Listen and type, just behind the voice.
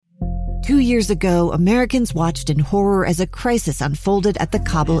2 years ago, Americans watched in horror as a crisis unfolded at the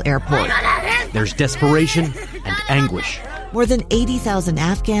Kabul airport. There's desperation and anguish. More than 80,000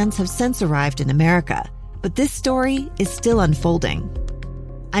 Afghans have since arrived in America, but this story is still unfolding.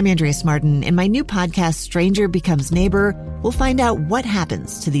 I'm Andrea Martin. In my new podcast, Stranger Becomes Neighbor, we'll find out what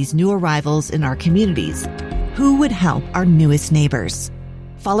happens to these new arrivals in our communities. Who would help our newest neighbors?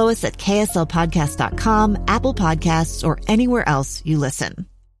 Follow us at kslpodcast.com, Apple Podcasts, or anywhere else you listen.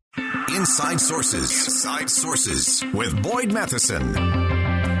 Inside Sources with Boyd Matheson.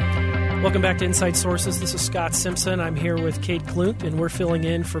 Welcome back to Inside Sources. This is Scott Simpson. I'm here with Kate Klunt, and we're filling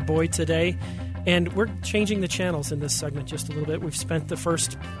in for Boyd today. And we're changing the channels in this segment just a little bit. We've spent the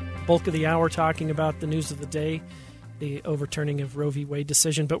first bulk of the hour talking about the news of the day, the overturning of Roe v. Wade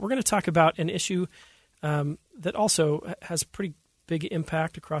decision. But we're going to talk about an issue that also has pretty big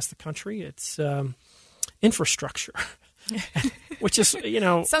impact across the country. It's infrastructure, which is,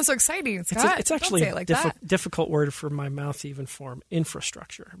 sounds so exciting, Scott. It's actually a difficult word for my mouth to even form,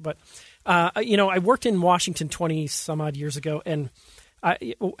 infrastructure. But, I worked in Washington 20 some odd years ago, and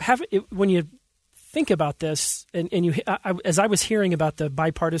when you think about this, as I was hearing about the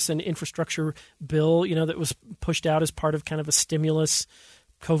bipartisan infrastructure bill, that was pushed out as part of kind of a stimulus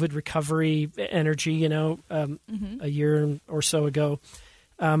COVID recovery energy, a year or so ago,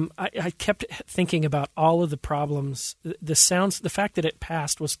 I kept thinking about all of the problems. The fact that it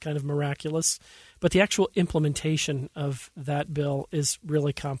passed was kind of miraculous, but the actual implementation of that bill is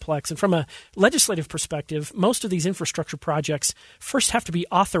really complex. And from a legislative perspective, most of these infrastructure projects first have to be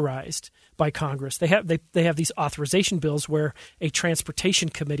authorized by Congress. They have these authorization bills where a transportation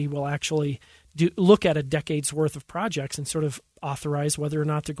committee will actually look at a decade's worth of projects and sort of authorize whether or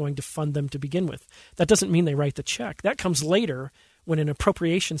not they're going to fund them to begin with. That doesn't mean they write the check. That comes later when an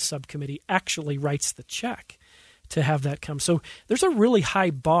appropriations subcommittee actually writes the check to have that come. So there's a really high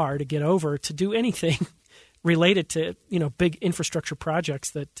bar to get over to do anything related to, big infrastructure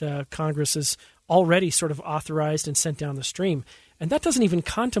projects that Congress has already sort of authorized and sent down the stream. And that doesn't even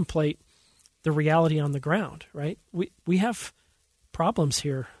contemplate the reality on the ground, right? We have problems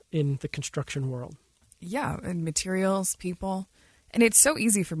here in the construction world. Yeah, and materials, people. And it's so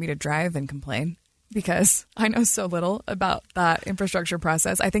easy for me to drive and complain because I know so little about that infrastructure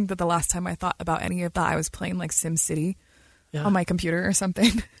process. I think that the last time I thought about any of that, I was playing like SimCity on my computer or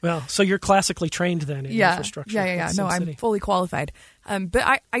something. Well, so you're classically trained then in infrastructure. Yeah. No, I'm fully qualified.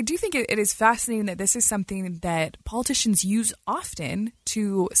 But I do think it is fascinating that this is something that politicians use often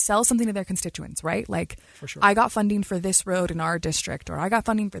to sell something to their constituents, right? Like, for sure. I got funding for this road in our district, or I got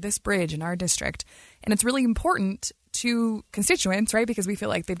funding for this bridge in our district. And it's really important to constituents, right? Because we feel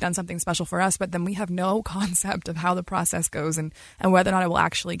like they've done something special for us, but then we have no concept of how the process goes and whether or not it will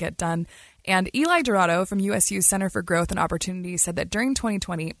actually get done. And Eli Dorado from USU's Center for Growth and Opportunity said that during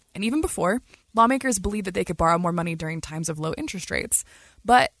 2020, and even before, lawmakers believed that they could borrow more money during times of low interest rates.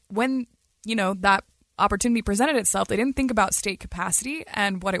 But when, that opportunity presented itself, they didn't think about state capacity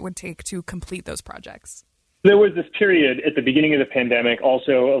and what it would take to complete those projects. There was this period at the beginning of the pandemic,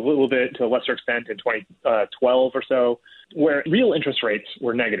 also a little bit to a lesser extent in 2012 or so, where real interest rates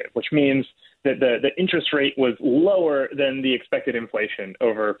were negative, which means that the interest rate was lower than the expected inflation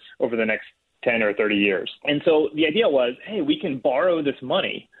over the next 10 or 30 years. And so the idea was, hey, we can borrow this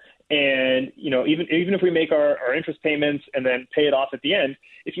money. And, even if we make our interest payments and then pay it off at the end,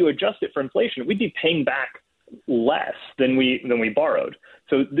 if you adjust it for inflation, we'd be paying back less than we borrowed.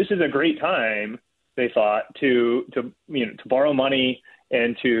 So this is a great time, they thought, to borrow money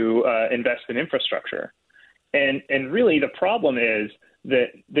and to invest in infrastructure. And really the problem is that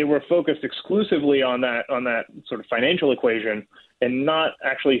they were focused exclusively on that sort of financial equation and not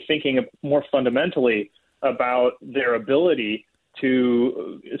actually thinking more fundamentally about their ability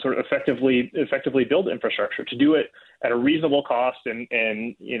to sort of effectively build infrastructure, to do it at a reasonable cost and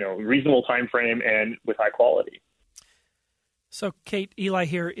reasonable time frame and with high quality. So, Kate, Eli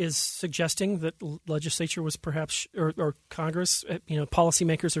here is suggesting that the legislature was perhaps, or Congress,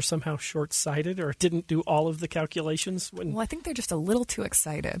 policymakers are somehow short-sighted or didn't do all of the calculations. Well, I think they're just a little too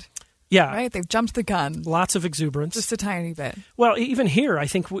excited. Yeah. Right? They've jumped the gun. Lots of exuberance. Just a tiny bit. Well, even here, I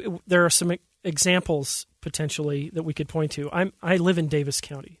think there are some examples potentially that we could point to. I live in Davis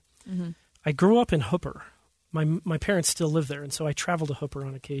County. Mm-hmm. I grew up in Hooper. My parents still live there, and so I travel to Hooper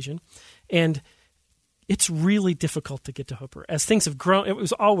on occasion. And it's really difficult to get to Hooper. As things have grown, it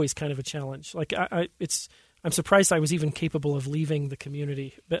was always kind of a challenge. Like I'm surprised I was even capable of leaving the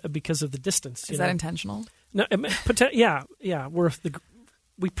community because of the distance. Is that intentional? No, yeah.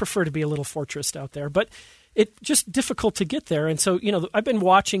 We prefer to be a little fortressed out there, but it's just difficult to get there. And so, I've been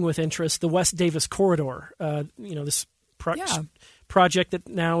watching with interest the West Davis corridor. This project that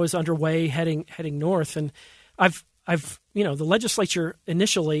now is underway heading north. And I've the legislature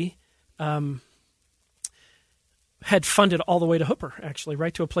initially had funded all the way to Hooper, actually,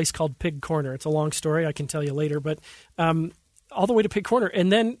 right to a place called Pig Corner. It's a long story. I can tell you later, but all the way to Pig Corner.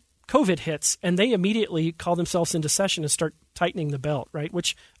 And then COVID hits, and they immediately call themselves into session and start tightening the belt, right,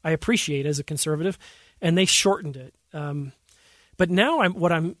 which I appreciate as a conservative, and they shortened it. But now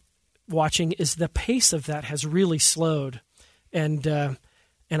what I'm watching is the pace of that has really slowed, and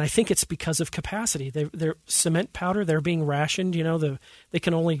I think it's because of capacity. Their cement powder, they're being rationed. They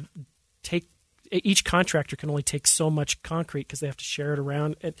can only take. Each contractor can only take so much concrete because they have to share it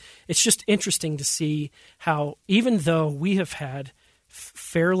around. It's just interesting to see how, even though we have had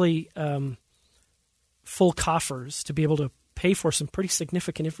fairly full coffers to be able to pay for some pretty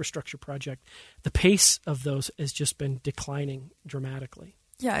significant infrastructure project, the pace of those has just been declining dramatically.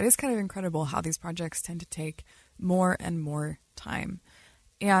 Yeah, it is kind of incredible how these projects tend to take more and more time.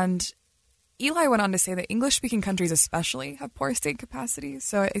 And Eli went on to say that English-speaking countries especially have poor state capacity,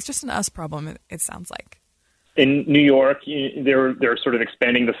 so it's just an us problem, it sounds like. In New York, they're sort of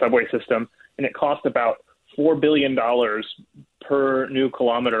expanding the subway system, and it costs about $4 billion per new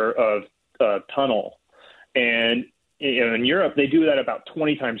kilometer of tunnel. And in Europe, they do that about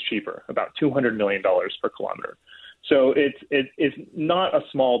 20 times cheaper, about $200 million per kilometer. So it's not a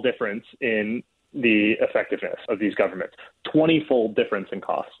small difference in the effectiveness of these governments, 20-fold difference in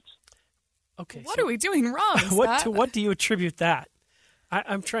costs. Okay, what are we doing wrong? What do you attribute that?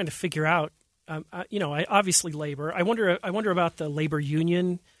 I'm trying to figure out. I obviously labor. I wonder about the labor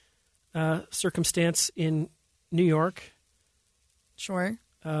union circumstance in New York. Sure.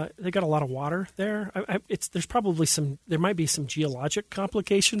 They got a lot of water there. There might be some geologic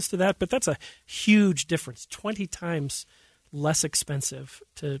complications to that, but that's a huge difference. 20 times less expensive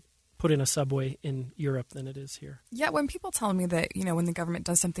to put in a subway in Europe than it is here. Yeah, when people tell me that, when the government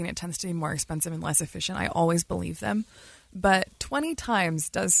does something, it tends to be more expensive and less efficient, I always believe them. But 20 times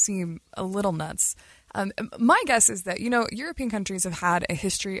does seem a little nuts. My guess is that, European countries have had a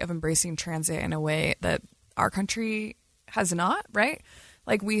history of embracing transit in a way that our country has not, right?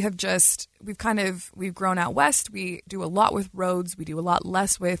 Like we've grown out west. We do a lot with roads. We do a lot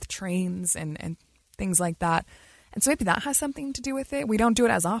less with trains and things like that. And so maybe that has something to do with it. We don't do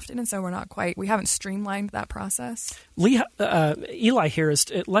it as often, and so we haven't streamlined that process. Eli here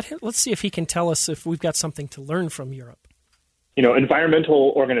let's see if he can tell us if we've got something to learn from Europe.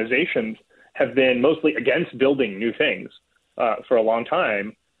 Environmental organizations have been mostly against building new things for a long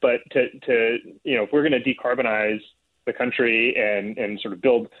time. But if we're going to decarbonize the country and sort of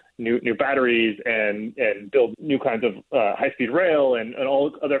build new batteries and build new kinds of high-speed rail and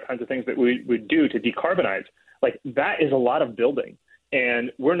all other kinds of things that we would do to decarbonize, like that is a lot of building.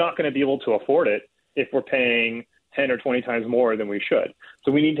 And we're not going to be able to afford it if we're paying 10 or 20 times more than we should.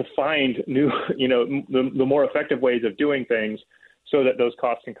 So we need to find new, the more effective ways of doing things so that those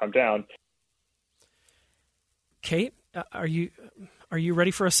costs can come down. Kate, are you ready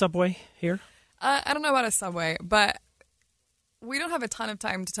for a subway here? I don't know about a subway, but we don't have a ton of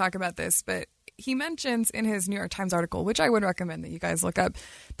time to talk about this, but he mentions in his New York Times article, which I would recommend that you guys look up,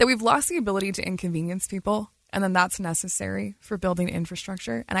 that we've lost the ability to inconvenience people, and then that's necessary for building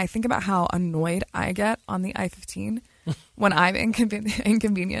infrastructure. And I think about how annoyed I get on the I-15 when I'm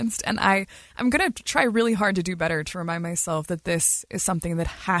inconvenienced, and I'm going to try really hard to do better to remind myself that this is something that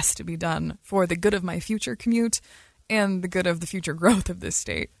has to be done for the good of my future commute and the good of the future growth of this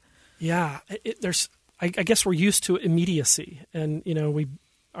state. Yeah, I guess we're used to immediacy, and we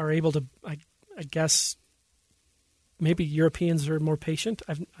are able to. I guess maybe Europeans are more patient.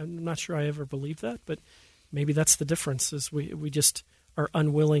 I'm not sure I ever believed that, but maybe that's the difference. Is we just are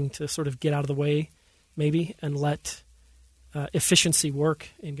unwilling to sort of get out of the way, maybe, and let efficiency work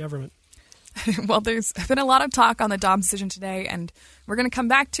in government. Well, there's been a lot of talk on the Dobbs decision today, and we're going to come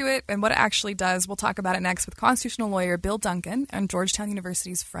back to it and what it actually does. We'll talk about it next with constitutional lawyer Bill Duncan and Georgetown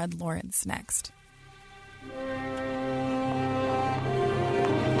University's Fred Lawrence next.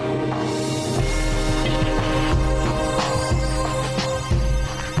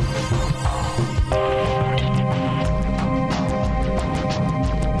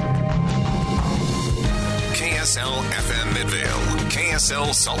 KSL FM Midvale,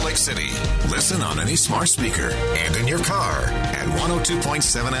 KSL Salt Lake City. Listen on any smart speaker and in your car at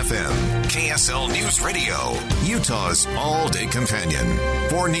 102.7 FM. KSL News Radio, Utah's all-day companion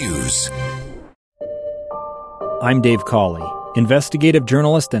for news. I'm Dave Cawley, investigative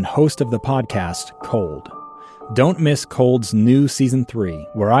journalist and host of the podcast Cold. Don't miss Cold's new Season 3,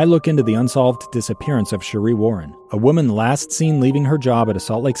 where I look into the unsolved disappearance of Cherie Warren, a woman last seen leaving her job at a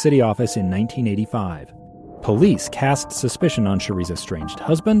Salt Lake City office in 1985. Police cast suspicion on Cherie's estranged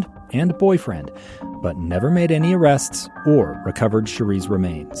husband and boyfriend, but never made any arrests or recovered Cherie's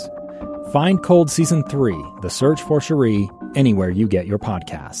remains. Find Cold Season 3, The Search for Cherie, anywhere you get your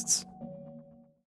podcasts.